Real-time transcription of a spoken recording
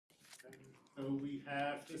So we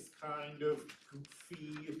have this kind of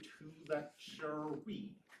goofy two-lecture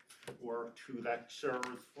week, or 2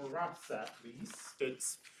 lectures for us at least.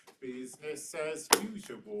 It's business as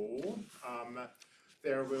usual.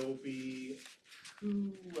 There will be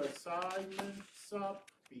 2 assignments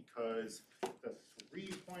up because the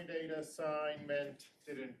 3.8 assignment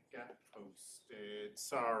didn't get posted.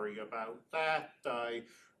 Sorry about that. I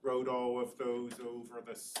wrote all of those over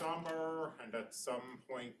the summer, and at some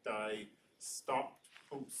point I stopped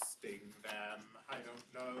posting them. I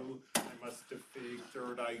don't know. I must have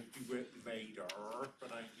figured I'd do it later,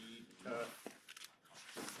 but I need to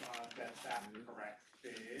get that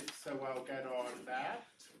corrected. So I'll get on that.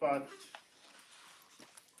 But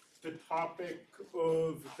the topic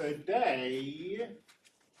of the day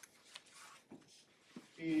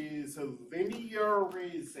is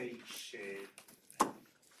linearization.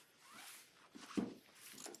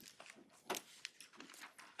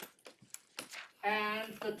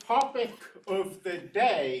 And the topic of the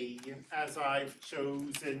day, as I've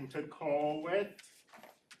chosen to call it,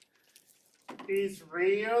 is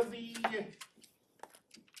really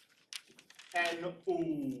an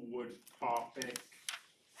old topic,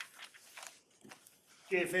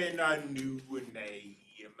 given a new name.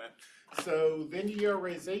 So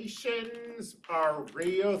linearizations are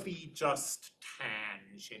really just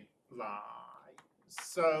tangent lines.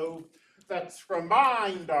 So let's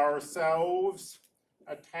remind ourselves,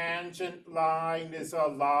 a tangent line is a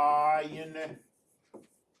line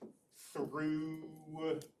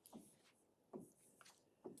through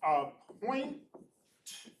a point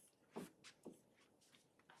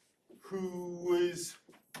whose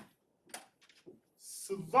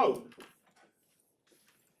slope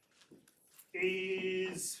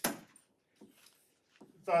is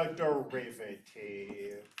the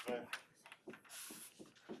derivative.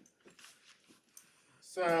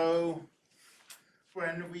 So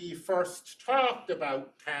when we first talked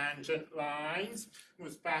about tangent lines, it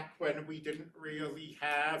was back when we didn't really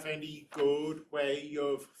have any good way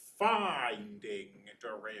of finding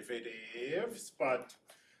derivatives, but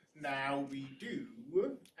now we do,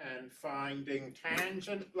 and finding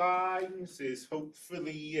tangent lines is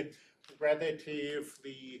hopefully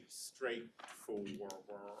relatively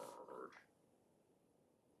straightforward.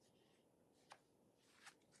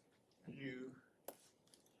 You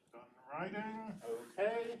done writing?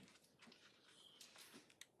 Okay.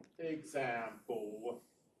 Example.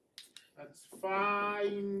 Let's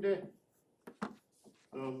find the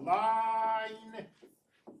line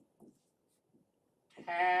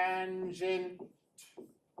tangent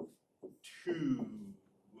to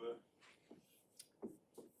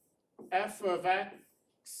f of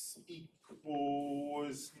x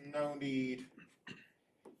equals no need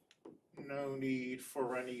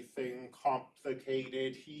for anything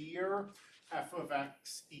complicated here. F of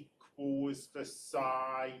x equals the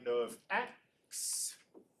sine of x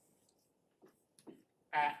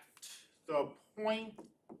at the point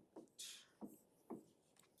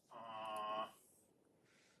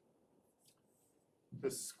the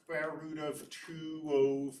square root of 2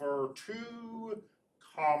 over 2,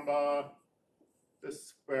 comma, the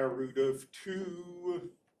square root of 2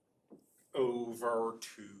 over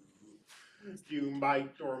 2. You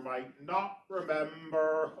might or might not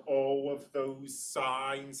remember all of those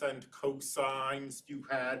sines and cosines you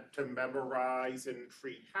had to memorize in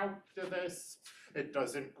pre-calculus. It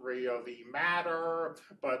doesn't really matter,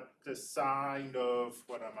 but the sine of,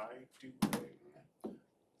 what am I doing?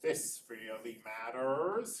 This really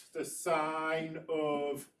matters. The sine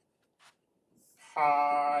of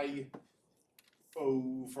pi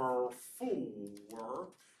over 4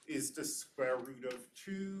 is the square root of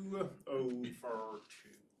 2 over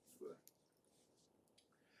 2.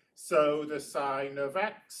 So the sine of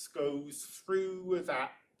x goes through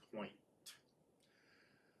that point.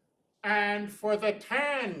 And for the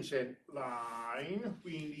tangent line,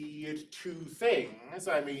 we need 2 things.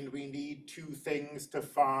 I mean, we need 2 things to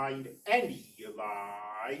find any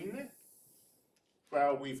line.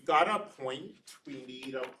 Well, we've got a point, we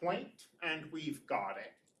need a point, and we've got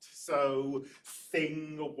it. So,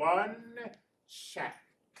 thing 1, check.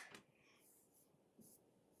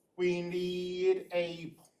 We need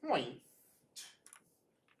a point,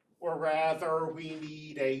 or rather, we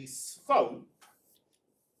need a slope.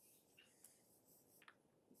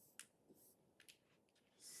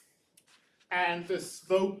 And the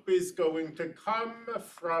slope is going to come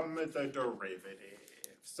from the derivative.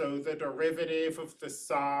 So the derivative of the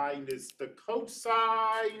sine is the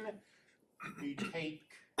cosine. We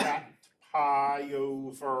take that pi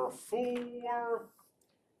over 4,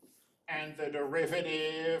 and the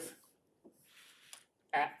derivative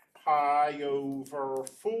at pi pi over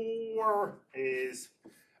 4 is,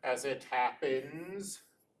 as it happens,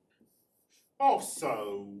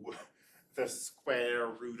 also the square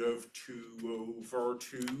root of 2 over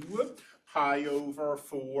 2. Pi over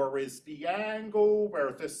 4 is the angle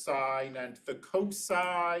where the sine and the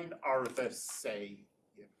cosine are the same.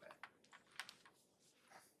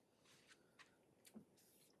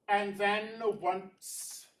 And then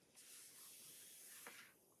once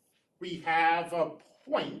we have a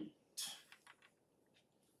point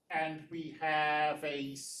and we have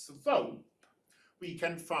a slope, we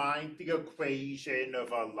can find the equation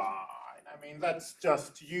of a line. I mean, let's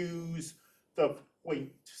just use the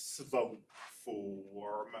point slope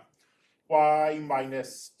form. Y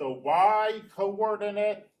minus the y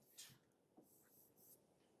coordinate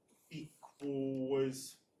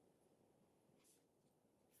equals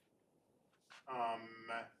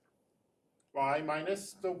y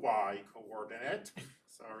minus the y coordinate.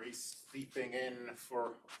 Sorry, sleeping in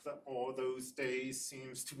for all those days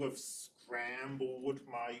seems to have scrambled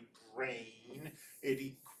my brain. It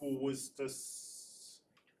equals the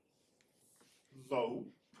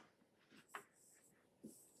slope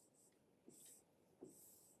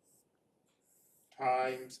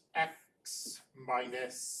times x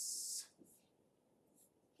minus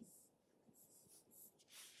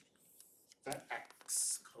the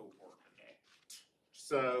x coordinate.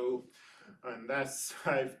 So unless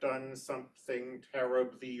I've done something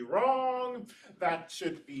terribly wrong, that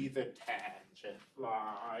should be the tangent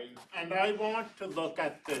line. And I want to look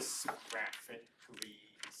at this graphically.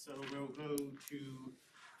 So we'll go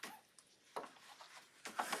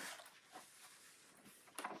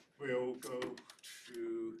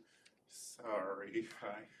to, sorry,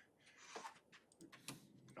 I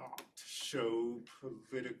not show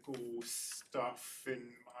political stuff in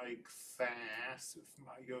my class of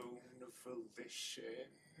my own volition.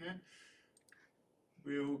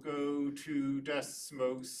 We'll go to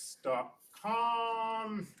Desmos.com,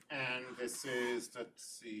 and this is, let's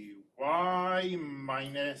see, y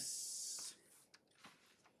minus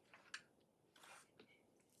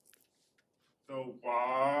the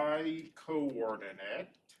y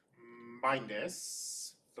coordinate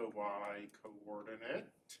minus the y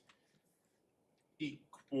coordinate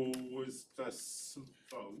equals the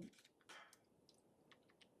slope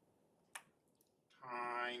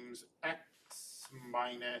times x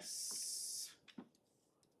minus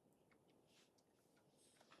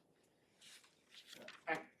the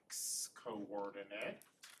x coordinate.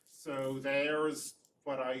 So there's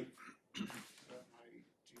what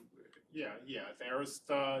there's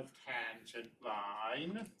the tangent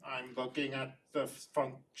line. I'm looking at the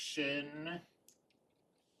function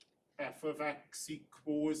f of x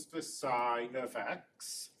equals the sine of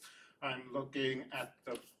x. I'm looking at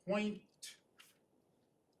the point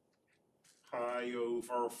pi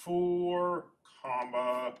over 4,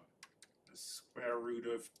 comma, the square root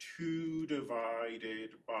of 2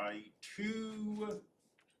 divided by 2.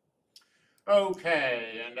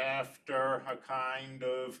 Okay, and after a kind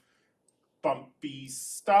of bumpy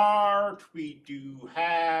start, we do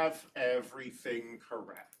have everything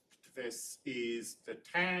correct. This is the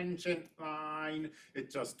tangent line. It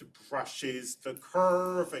just brushes the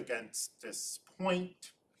curve against this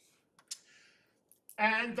point.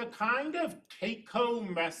 And the kind of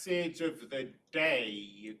take-home message of the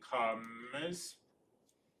day comes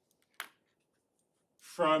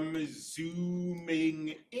from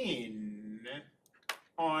zooming in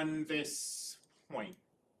on this point.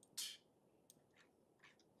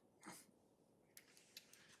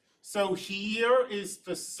 So here is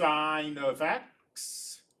the sine of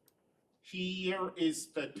x, here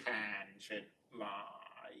is the tangent line.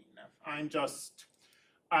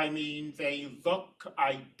 They look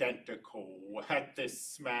identical at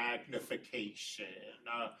this magnification.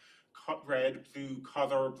 A red-blue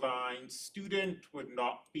colorblind student would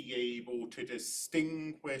not be able to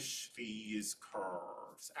distinguish these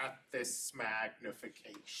curves at this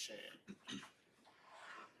magnification.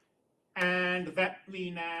 And let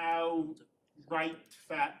me now write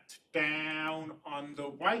that down on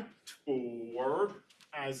the whiteboard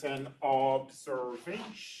as an observation.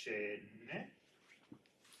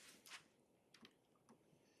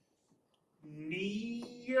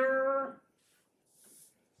 Near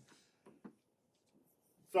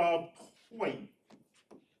the point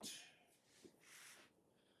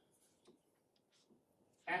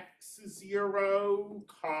x0,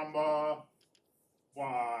 comma,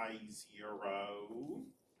 y0,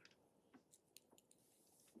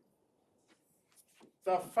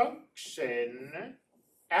 the function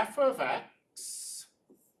f of x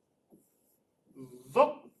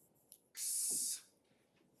looks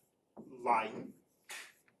like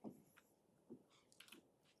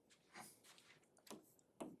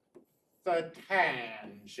the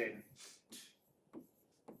tangent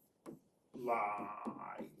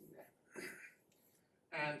line.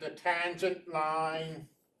 And the tangent line,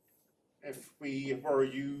 if we were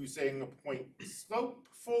using point slope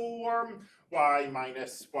form, y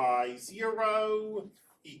minus y0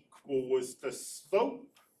 equals the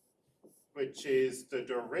slope, which is the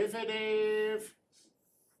derivative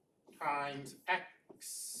times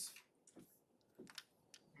x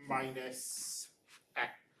minus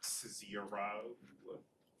x0.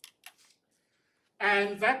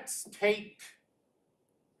 And let's take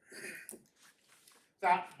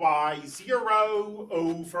that y0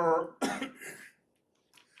 over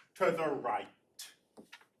to the right.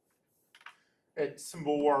 It's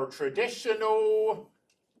more traditional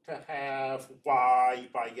to have y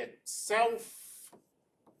by itself.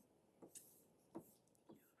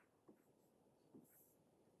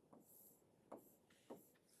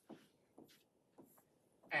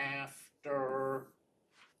 After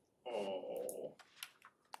all.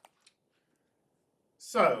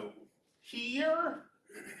 So here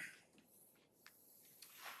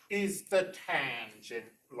is the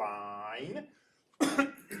tangent line.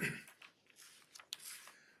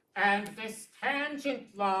 And this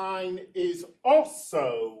tangent line is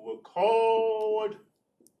also called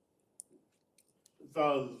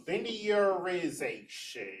the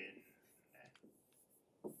linearization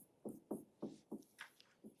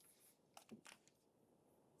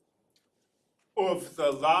of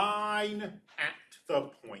the line at the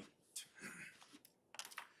point.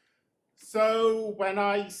 So when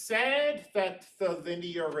I said that the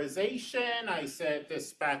linearization, I said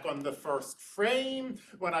this back on the first frame,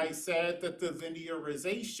 when I said that the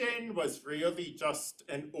linearization was really just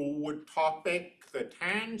an old topic, the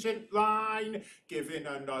tangent line, given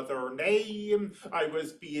another name, I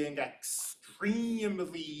was being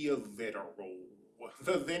extremely literal.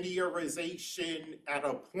 The linearization at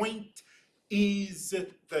a point is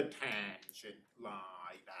the tangent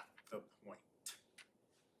line at the point.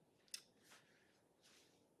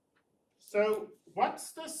 So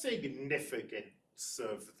what's the significance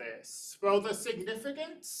of this? Well, the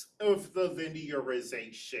significance of the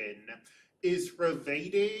linearization is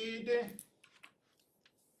related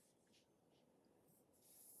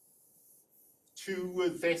to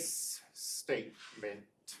this statement,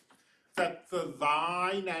 that the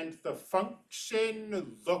line and the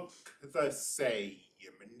function look the same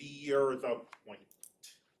near the point.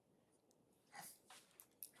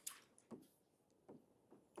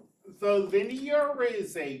 The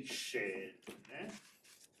linearization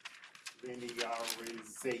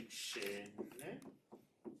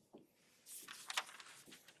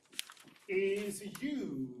is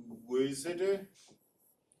used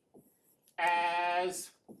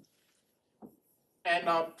as an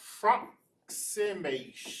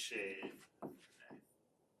approximation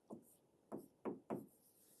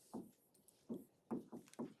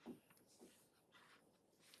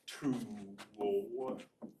tool.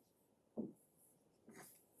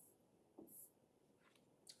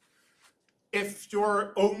 If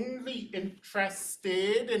you're only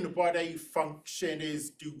interested in what a function is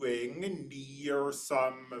doing near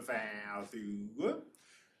some value,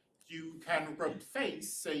 you can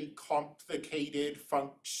replace a complicated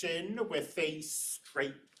function with a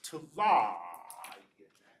straight line.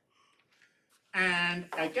 And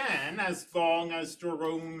again, as long as you're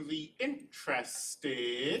only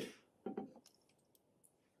interested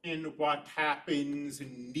in what happens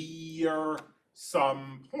near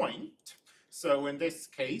some point, so in this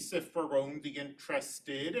case, if we're only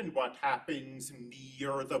interested in what happens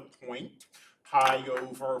near the point, pi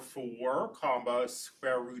over 4, comma,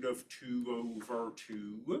 square root of 2 over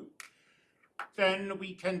 2, then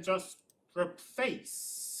we can just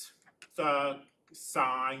replace the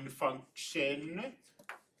sine function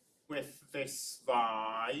with this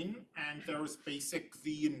line, and there's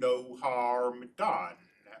basically no harm done.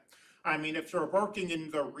 I mean, if you're working in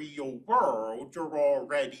the real world, you're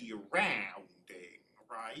already rounding,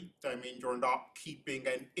 right? I mean, you're not keeping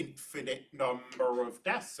an infinite number of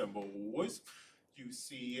decimals. You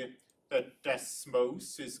see that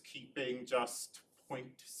Desmos is keeping just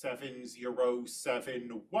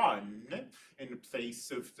 0.7071 in place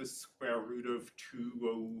of the square root of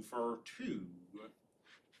 2 over 2.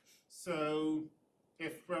 So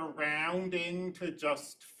if we're rounding to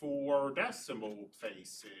just 4 decimal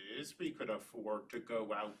places, we could afford to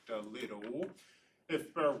go out a little.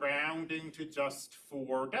 If we're rounding to just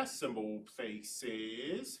 4 decimal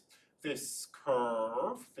places, this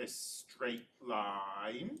curve, this straight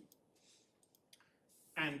line,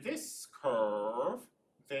 and this curve,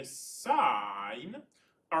 this sine,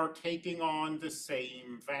 are taking on the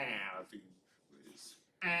same values.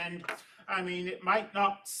 And I mean, it might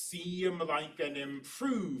not seem like an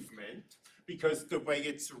improvement because the way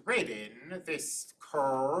it's written, this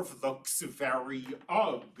curve looks very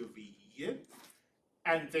ugly,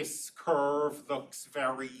 and this curve looks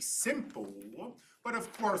very simple. But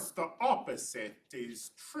of course, the opposite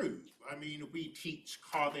is true. I mean, we teach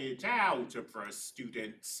college algebra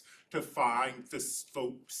students to find the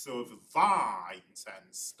slopes of lines and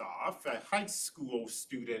stuff. A high school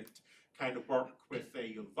student can work with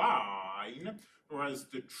a line, whereas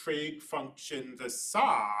the trig function, the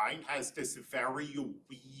sine, has this very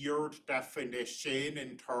weird definition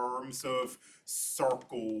in terms of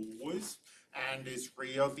circles and is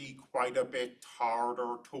really quite a bit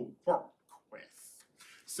harder to work with.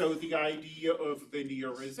 So the idea of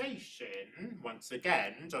linearization, once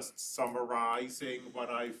again, just summarizing what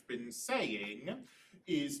I've been saying,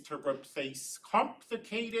 is to replace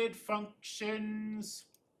complicated functions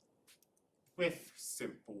with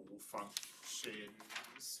simple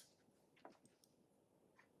functions.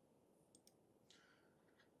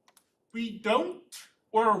 We don't,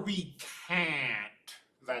 or we can't,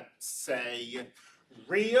 let's say,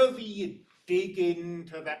 really dig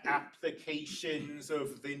into the applications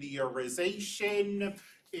of linearization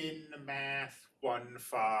in Math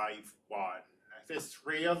 151. This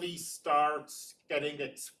really starts getting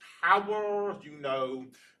its power,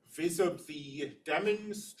 visibly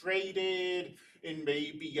demonstrated in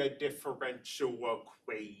maybe a differential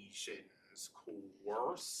equations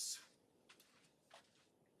course.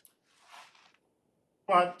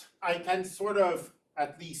 But I can sort of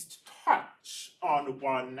at least touch on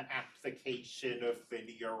one application of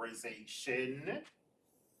linearization,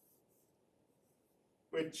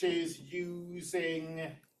 which is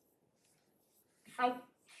using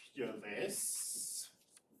calculus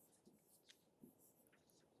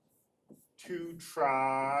to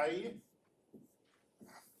try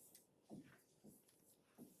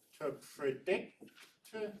to predict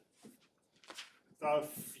the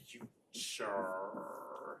future.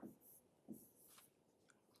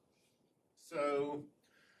 So,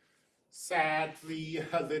 sadly,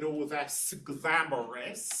 a little less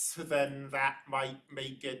glamorous than that might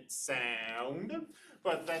make it sound.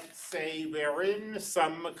 But let's say we're in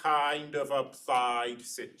some kind of applied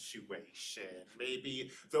situation,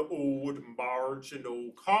 maybe the old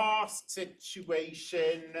marginal cost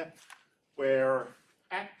situation, where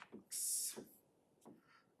x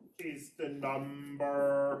is the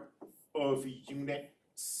number of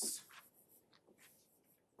units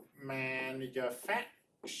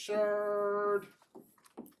manufactured,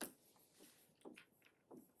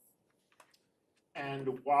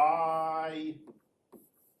 and y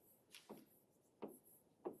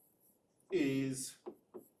is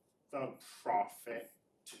the profit.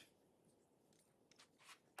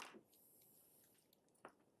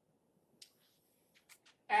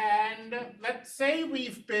 And let's say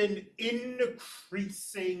we've been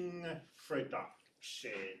increasing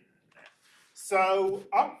production. So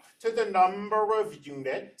up to the number of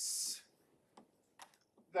units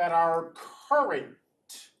that are currently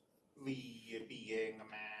being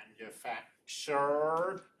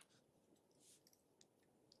manufactured,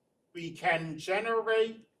 we can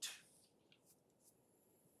generate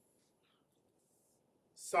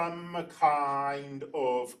some kind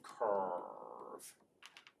of curve.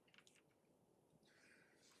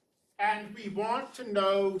 And we want to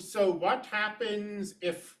know, so what happens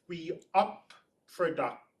if we up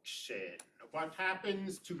production? What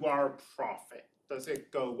happens to our profit? Does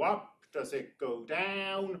it go up? Does it go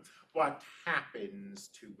down? What happens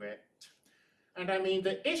to it? And I mean,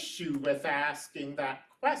 the issue with asking that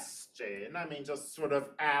question, just sort of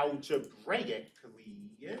algebraically,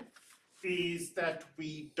 is that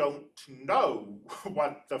we don't know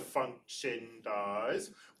what the function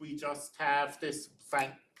does. We just have this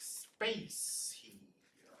blank space here.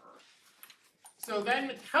 So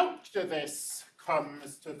then calculus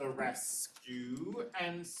comes to the rescue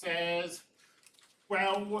and says,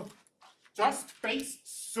 well, just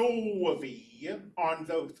based solely on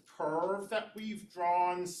the curve that we've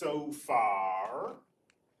drawn so far,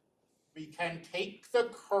 we can take the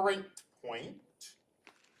current point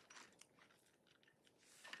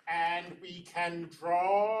and we can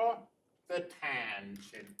draw the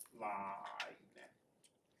tangent line.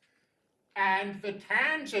 And the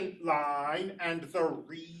tangent line and the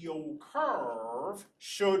real curve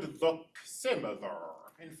should look similar.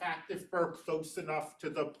 In fact, if we're close enough to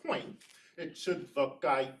the point, it should look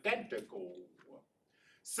identical.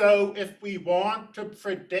 So if we want to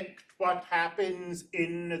predict what happens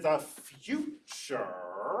in the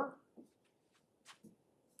future,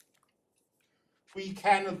 we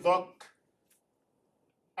can look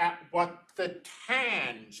at what the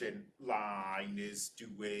tangent line is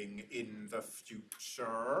doing in the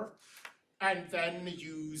future, and then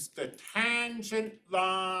use the tangent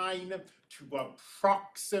line to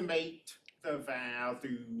approximate the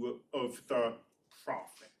value of the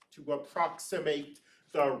profit, to approximate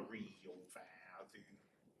the real value.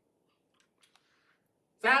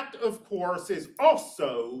 That, of course, is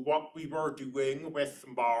also what we were doing with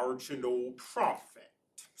marginal profit.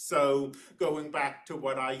 So going back to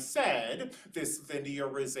what I said, this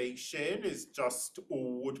linearization is just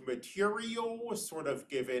old material, sort of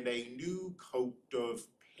given a new coat of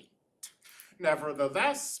paint.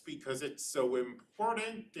 Nevertheless, because it's so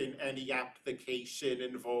important in any application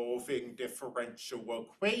involving differential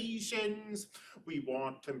equations, we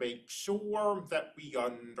want to make sure that we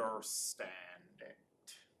understand it.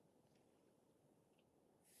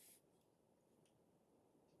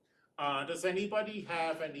 Does anybody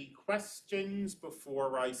have any questions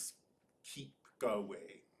before I keep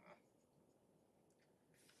going?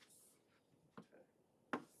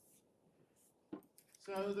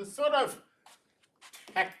 So the sort of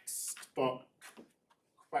textbook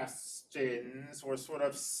questions or sort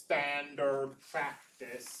of standard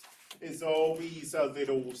practice is always a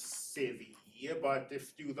little silly, but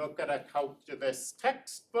if you look at a calculus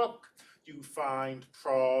textbook, you find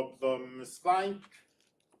problems like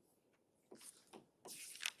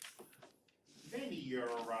linearize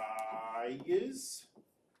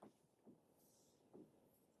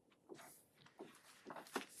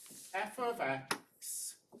f of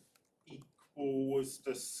x equals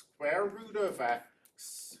the square root of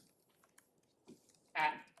x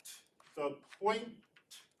at the point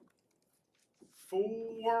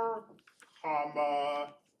 4,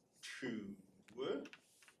 2.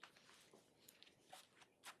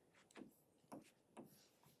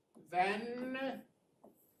 Then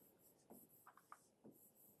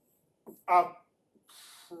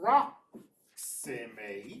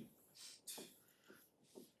approximate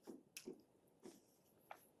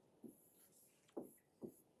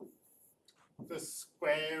the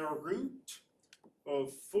square root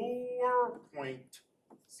of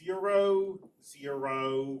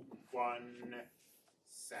 4.0017.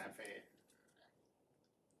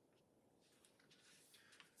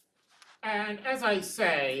 And as I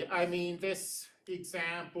say, I mean, this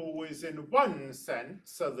example is in one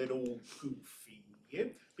sense a little goofy,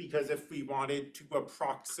 because if we wanted to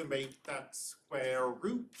approximate that square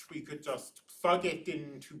root, we could just plug it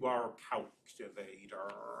into our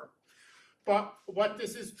calculator. But what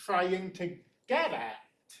this is trying to get at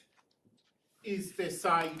is this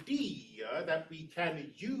idea that we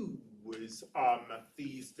can use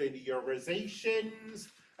these linearizations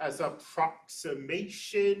as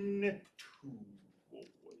approximation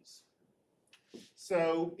tools.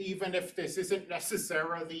 So even if this isn't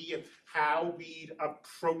necessarily how we'd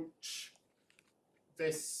approach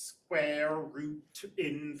this square root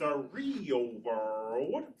in the real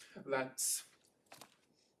world, let's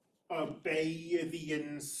obey the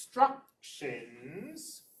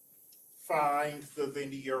instructions, find the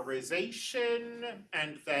linearization,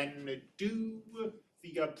 and then do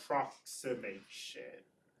the approximation.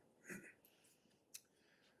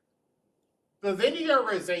 The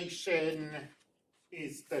linearization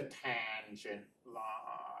is the tangent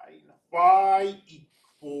line. Y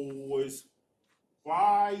equals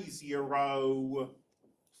y0,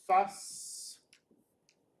 thus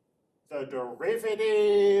the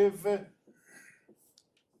derivative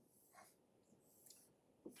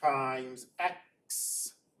times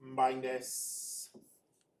x minus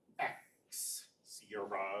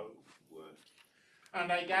x0. And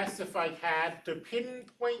I guess if I had to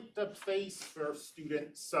pinpoint the place where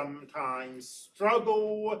students sometimes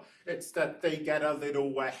struggle, it's that they get a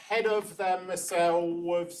little ahead of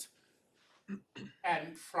themselves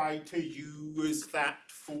and try to use that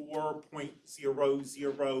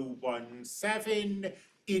 4.0017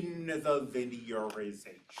 in the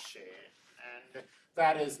linearization. And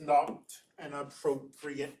that is not an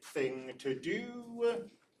appropriate thing to do.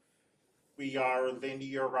 We are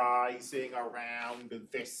linearizing around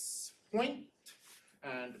this point,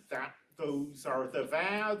 and those are the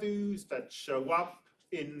values that show up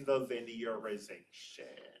in the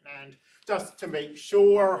linearization. And just to make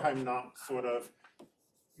sure I'm not sort of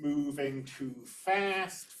moving too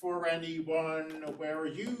fast for anyone, we're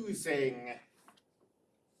using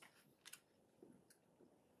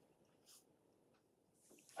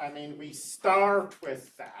I mean, we start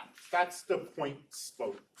with that. That's the point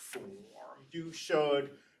slope form. You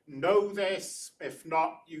should know this. If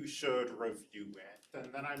not, you should review it.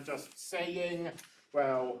 And then I'm just saying,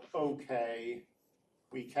 well, okay,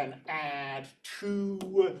 we can add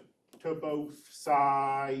 2 to both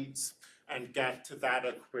sides and get to that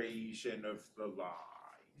equation of the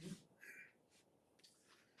line.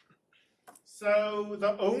 So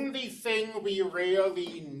the only thing we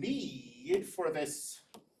really need for this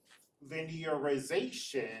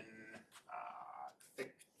linearization,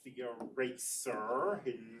 click the eraser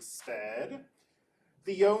instead.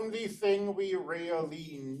 The only thing we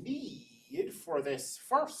really need for this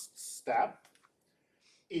first step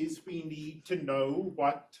is we need to know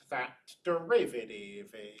what that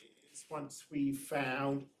derivative is. Once we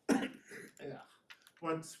found the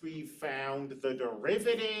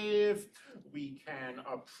derivative, we can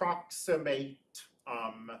approximate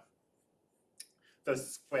the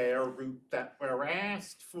square root that we're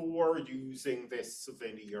asked for using this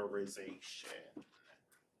linearization.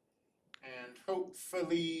 And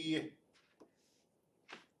hopefully,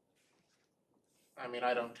 I mean,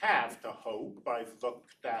 I don't have to hope. I've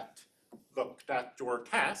looked at your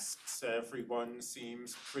tests. Everyone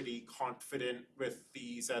seems pretty confident with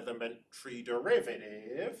these elementary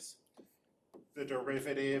derivatives. The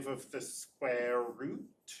derivative of the square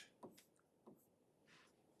root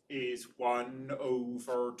is 1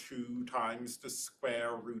 over 2 times the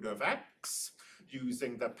square root of x.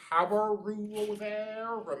 Using the power rule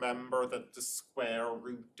there, remember that the square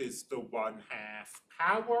root is the 1/2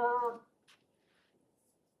 power.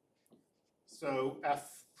 So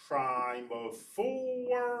f prime of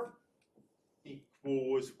 4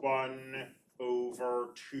 equals 1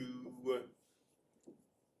 over 2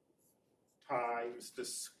 times the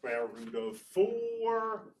square root of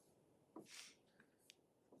 4.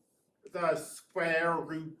 The square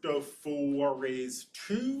root of 4 is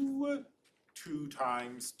 2. 2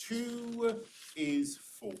 times 2 is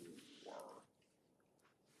 4.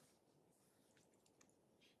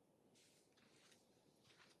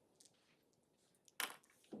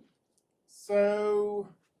 So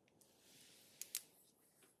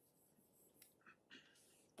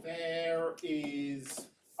there is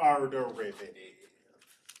our derivative.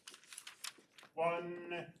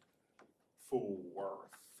 1/4.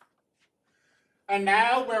 And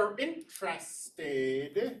now we're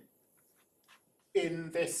interested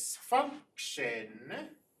in this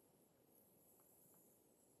function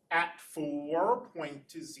at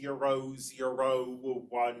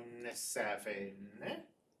 4.0017.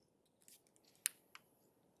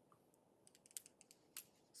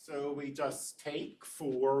 So we just take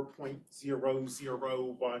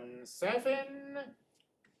 4.0017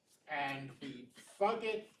 and we plug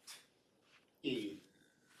it in.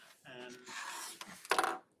 And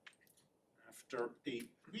after 8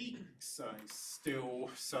 weeks, I still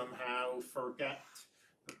somehow forget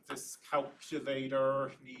that this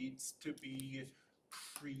calculator needs to be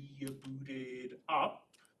pre-booted up.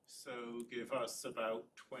 So give us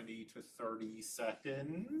about 20 to 30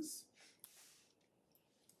 seconds.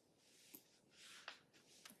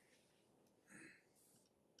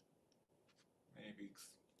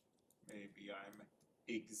 Maybe I'm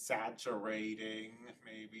exaggerating.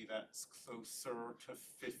 Maybe that's closer to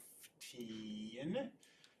 15.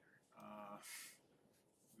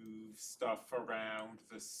 Move stuff around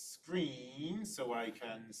the screen so I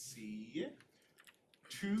can see.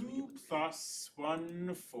 2 plus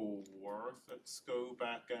 1/4. Let's go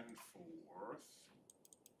back and forth.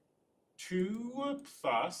 2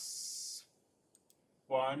 plus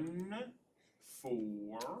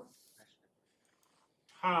 1/4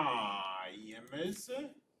 times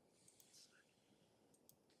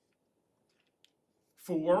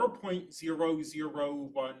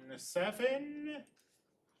 4.0017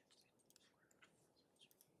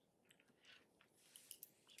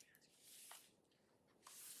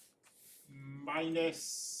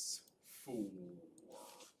 minus 4.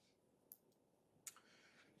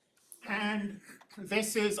 And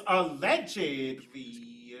this is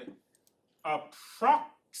allegedly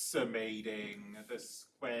approximating the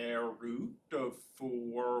square root of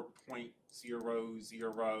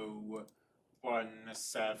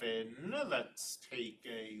 4.0017. Let's take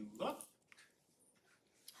a look.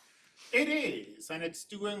 It is, and it's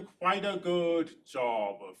doing quite a good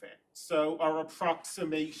job of it. So our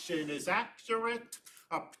approximation is accurate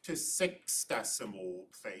up to 6 decimal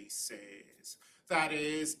places. That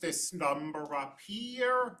is, this number up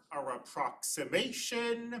here, our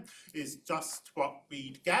approximation, is just what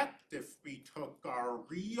we'd get if we took our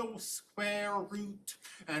real square root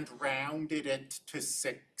and rounded it to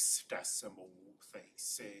 6 decimal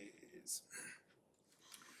faces.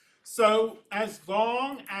 So as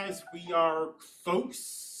long as we are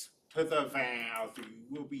close to the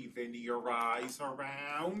value we linearize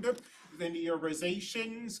around,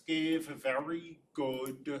 linearizations give very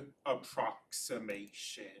good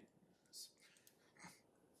approximations.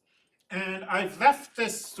 And I've left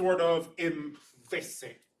this sort of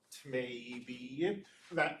implicit, maybe.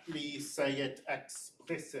 Let me say it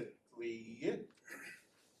explicitly.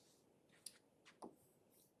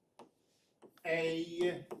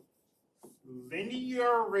 A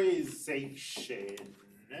linearization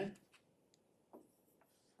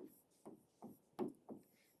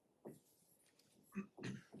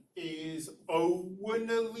is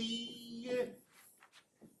only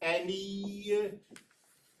any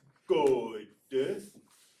good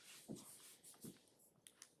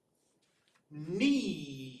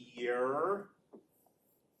near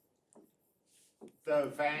the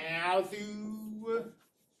value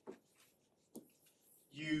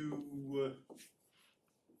you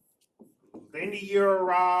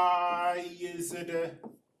linearized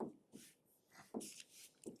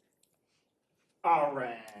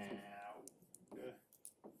around.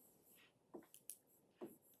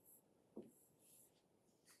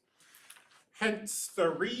 Hence the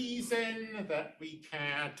reason that we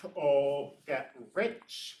can't all get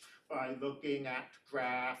rich by looking at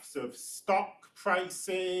graphs of stock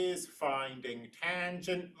prices, finding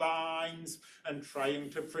tangent lines, and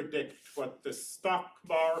trying to predict what the stock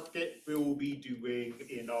market will be doing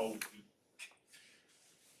in a week.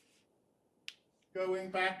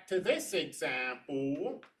 Going back to this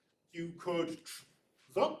example, you could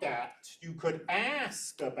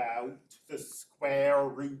ask about the square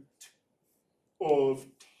root of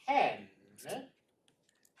 10,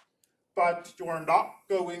 but you're not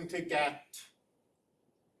going to get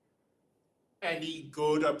any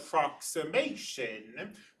good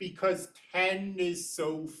approximation because 10 is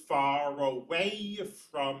so far away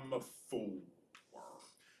from 4.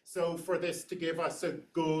 So for this to give us a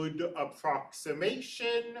good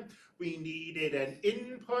approximation, we needed an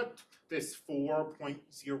input, this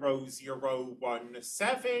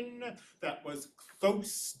 4.0017, that was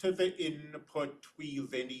close to the input we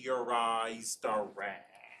linearized around.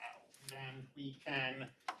 And we can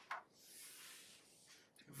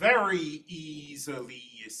very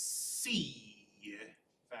easily see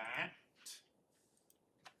that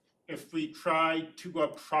if we tried to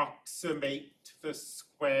approximate the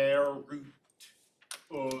square root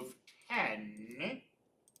of 10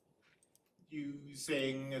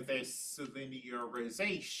 using this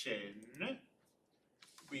linearization,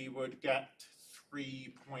 we would get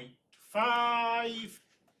 3.5.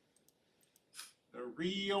 The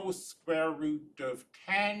real square root of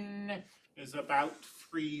 10 is about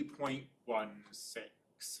 3.16.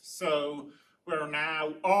 So we're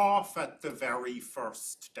now off at the very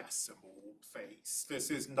first decimal place.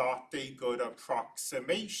 This is not a good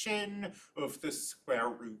approximation of the square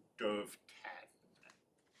root of 10.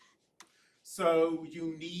 So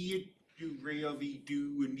you really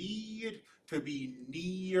do need to be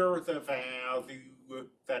near the value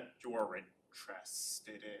that you're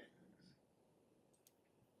interested in.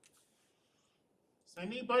 Does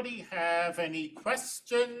anybody have any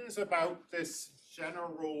questions about this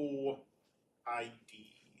general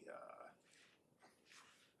idea?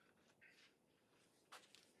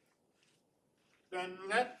 Then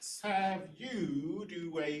let's have you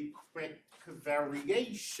do a quick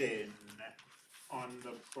variation on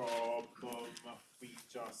the problem we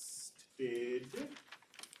just did.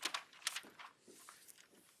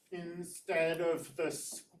 Instead of the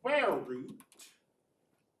square root,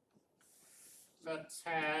 let's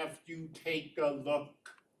have you take a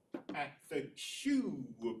look at the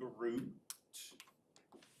cube root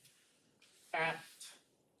at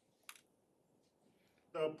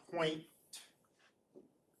the point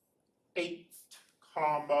 8,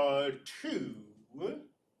 2.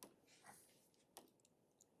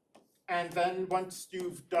 And then once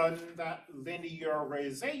you've done that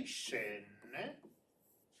linearization,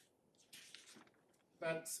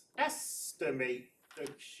 let's estimate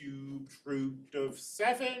the cubed root of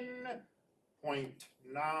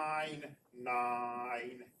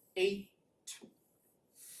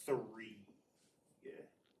 7.9983.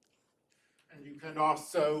 And you can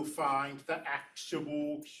also find the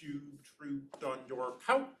actual cubed root on your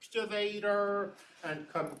calculator and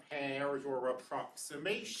compare your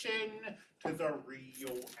approximation to the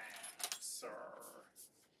real answer.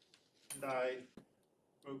 And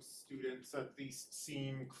most students at least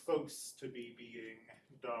seem close to be being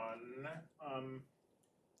done.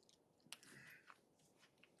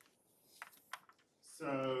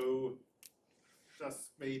 So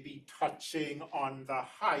just maybe touching on the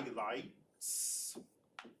highlights.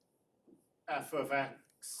 F of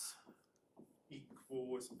x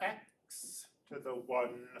equals x to the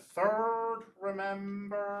 1/3,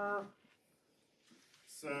 remember?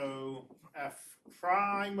 So f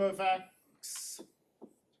prime of x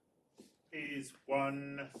is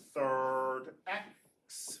 1/3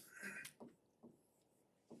 x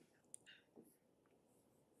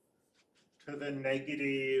to the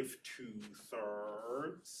negative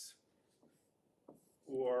 2/3,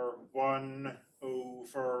 or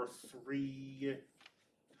 1/3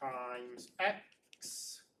 times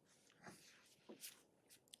x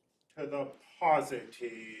to the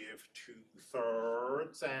positive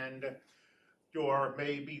 2/3, and you're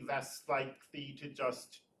maybe less likely to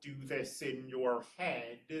just do this in your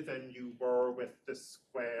head than you were with the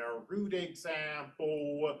square root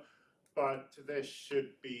example, but this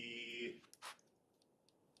should be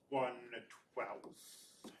 1/12.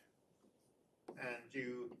 And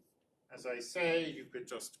you, as I say, you could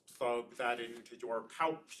just plug that into your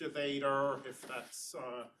calculator if that's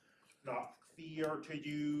not clear to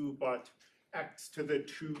you, but x to the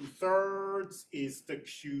 2/3 is the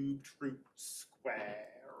cubed root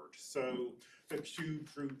squared. So the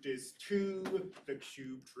cubed root is 2, the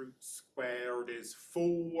cubed root squared is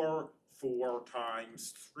 4, 4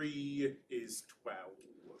 times 3 is 12.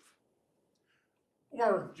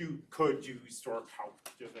 Or you could use your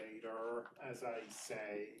calculator, as I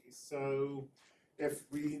say. So if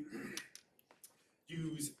we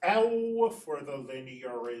use L for the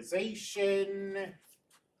linearization,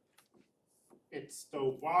 it's the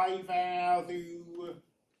y value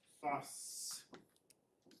plus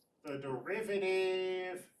the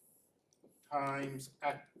derivative times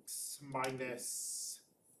x minus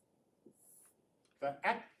the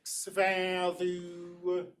x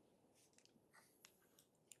value,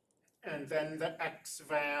 and then the x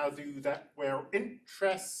value that we're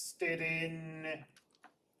interested in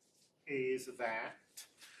is that.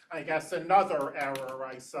 I guess another error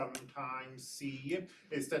I sometimes see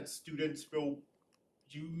is that students will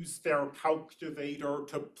use their calculator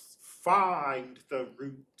to find the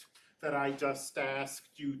root that I just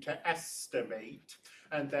asked you to estimate.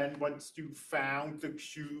 And then once you've found the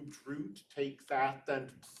cubed root, take that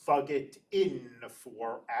and plug it in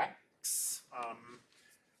for x.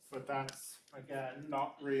 But that's, again,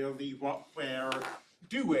 not really what we're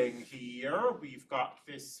doing here. We've got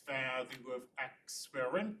this value of x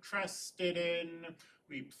we're interested in.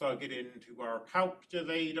 We plug it into our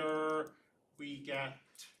calculator. We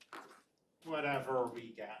get whatever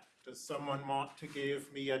we get. Does someone want to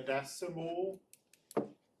give me a decimal?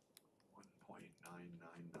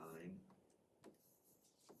 1.999.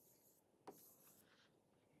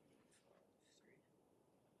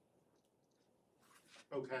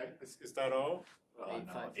 Okay, is that all? No,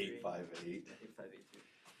 858.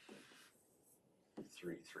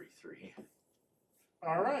 333.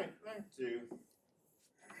 All right, thank you.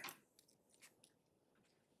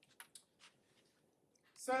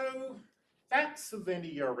 So that's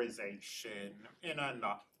linearization in a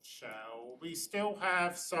nutshell. We still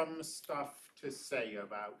have some stuff to say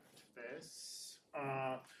about this.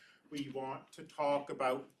 We want to talk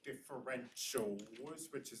about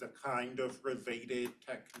differentials, which is a kind of related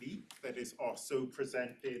technique that is also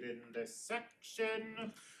presented in this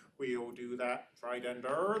section. We'll do that bright and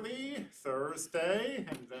early, Thursday,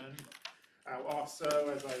 and then I'll also,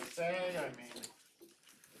 as I say,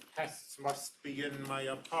 tests must be in my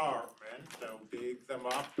apartment. I'll dig them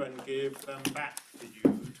up and give them back to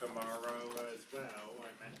you tomorrow as well.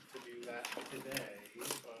 I meant to do that today,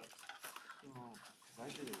 but... Oh, I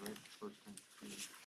did it right the first time